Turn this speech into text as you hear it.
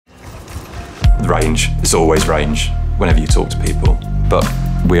Range, it's always range whenever you talk to people. But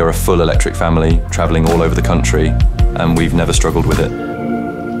we are a full electric family, travelling all over the country, and we've never struggled with it.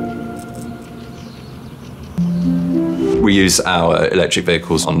 We use our electric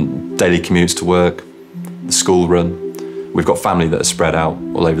vehicles on daily commutes to work, the school run. We've got family that are spread out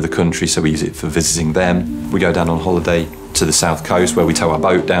all over the country, so we use it for visiting them. We go down on holiday to the south coast where we tow our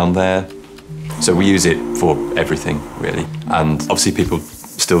boat down there. So we use it for everything, really. And obviously people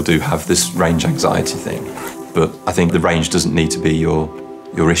still do have this range anxiety thing, but I think the range doesn't need to be your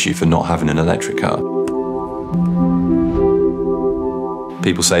issue for not having an electric car.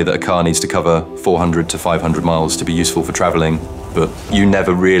 People say that a car needs to cover 400 to 500 miles to be useful for travelling, but you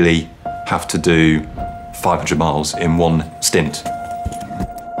never really have to do 500 miles in one stint.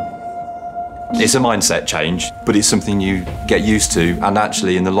 It's a mindset change, but it's something you get used to, and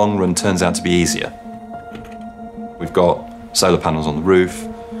actually in the long run turns out to be easier. We've got solar panels on the roof,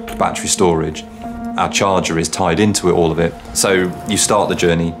 battery storage, our charger is tied into it, all of it. So you start the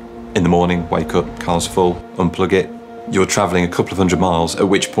journey in the morning, wake up, car's full, unplug it. You're travelling a couple of hundred miles, at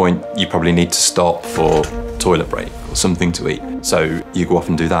which point you probably need to stop for toilet break or something to eat. So you go off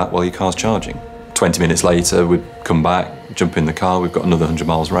and do that while your car's charging. 20 minutes later, we'd come back, jump in the car, we've got another 100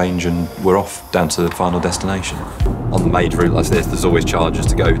 miles range, and we're off down to the final destination. On the made route like this, there's always chargers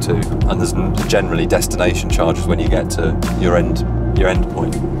to go to, and there's generally destination chargers when you get to your end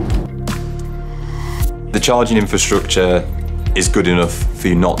point. The charging infrastructure is good enough for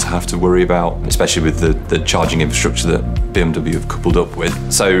you not to have to worry about, especially with the charging infrastructure that BMW have coupled up with.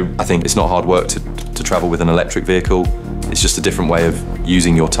 So I think it's not hard work to travel with an electric vehicle. It's just a different way of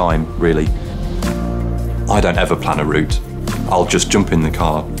using your time, really. I don't ever plan a route. I'll just jump in the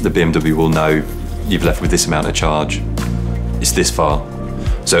car. The BMW will know you've left with this amount of charge. It's this far.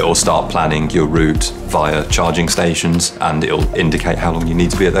 So it'll start planning your route via charging stations, and it'll indicate how long you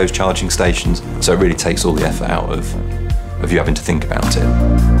need to be at those charging stations. So it really takes all the effort out of you having to think about it.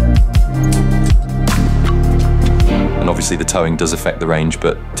 And obviously the towing does affect the range,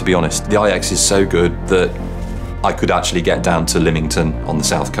 but to be honest, the iX is so good that I could actually get down to Lymington on the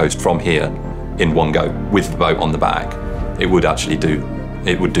south coast from here in one go with the boat on the back. It would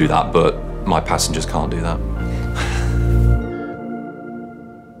do that, but my passengers can't do that.